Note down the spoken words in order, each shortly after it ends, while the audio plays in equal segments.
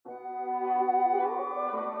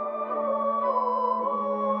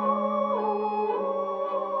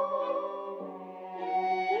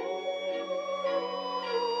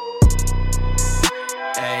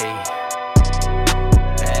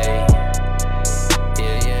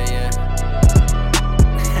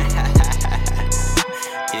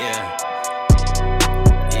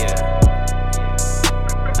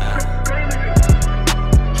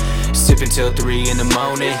till 3 in the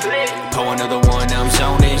morning. Pour another one, now I'm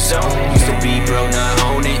zoning. Used to be broke, now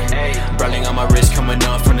I own it. Burling on my wrist, coming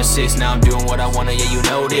up from the 6. Now I'm doing what I wanna, yeah, you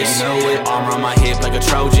know this. Armor on my hip like a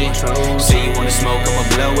Trojan. Say you wanna smoke, I'ma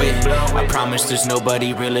blow it. I promise there's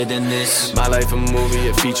nobody realer than this. My life a movie,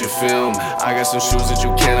 a feature film. I got some shoes that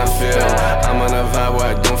you cannot feel. I'm on a vibe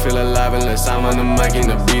where I don't feel alive unless I'm on the mic and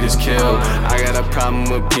the beat is killed. I got a problem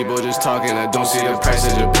with people just talking. I don't see the price,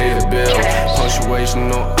 I just pay the bill. Punctuation,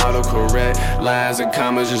 no autocorrect. Lines and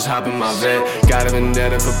commas, just hop in my vet. Got a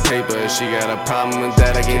vendetta for paper. She got a problem with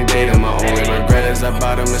that, I can't date her. My only regret is I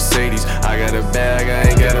bought a Mercedes. I got a bag, I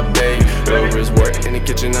ain't got a baby. Over his work in the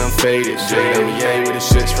kitchen, I'm faded. Jade on the yay with the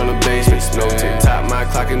shits from the basement. No TikTok, my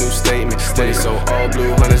clock, a new statement. Money so all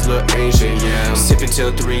blue, hunters look ancient, yeah. Sipping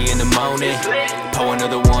till 3 in the morning. Pour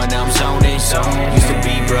another one, now I'm zoning. Used to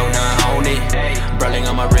be broke, now I own it. Burling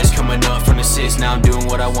on my wrist, coming up from the 6. Now I'm doing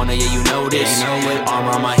what I wanna, yeah, you know this.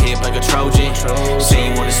 Armor on my hip like a Trojan. Say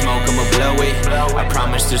you wanna smoke, I'ma blow it. I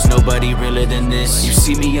promise there's nobody realer than this. You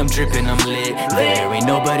see me, I'm dripping, I'm lit. There ain't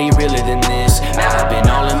nobody realer than this. I've been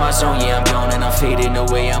all in my zone, yeah, I'm gone and I'm faded. No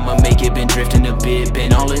way I'ma make it, been drifting a bit.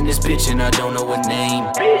 Been all in this bitch and I don't know her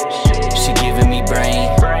name. She giving me brain,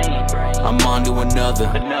 I'm on to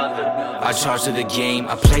another. I charge to the game,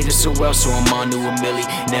 I played it so well, so I'm on to a milli.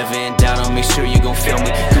 Never in doubt, I'll make sure you gon' feel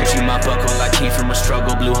me. Gucci my buckle, I came from a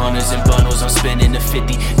struggle. Blue hunters and bundles, I'm spending the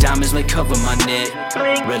 50. Diamonds may cover my neck,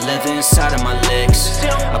 red leather inside of my legs.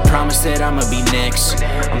 I promise that I'ma be next.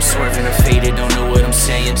 I'm swerving or faded, don't know what I'm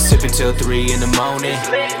saying. Sipping till 3 in the morning.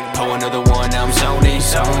 Pour another one, now I'm zoning.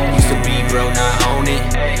 Used to be broke, now I own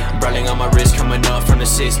it. Burling on my wrist, coming up from the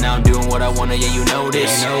 6. Now I'm doing what I wanna, yeah, you know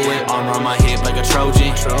this. Armor on my hip like a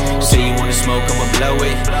Trojan. Say you wanna smoke, I'ma blow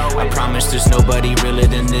it. I promise there's nobody realer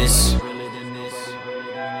than this.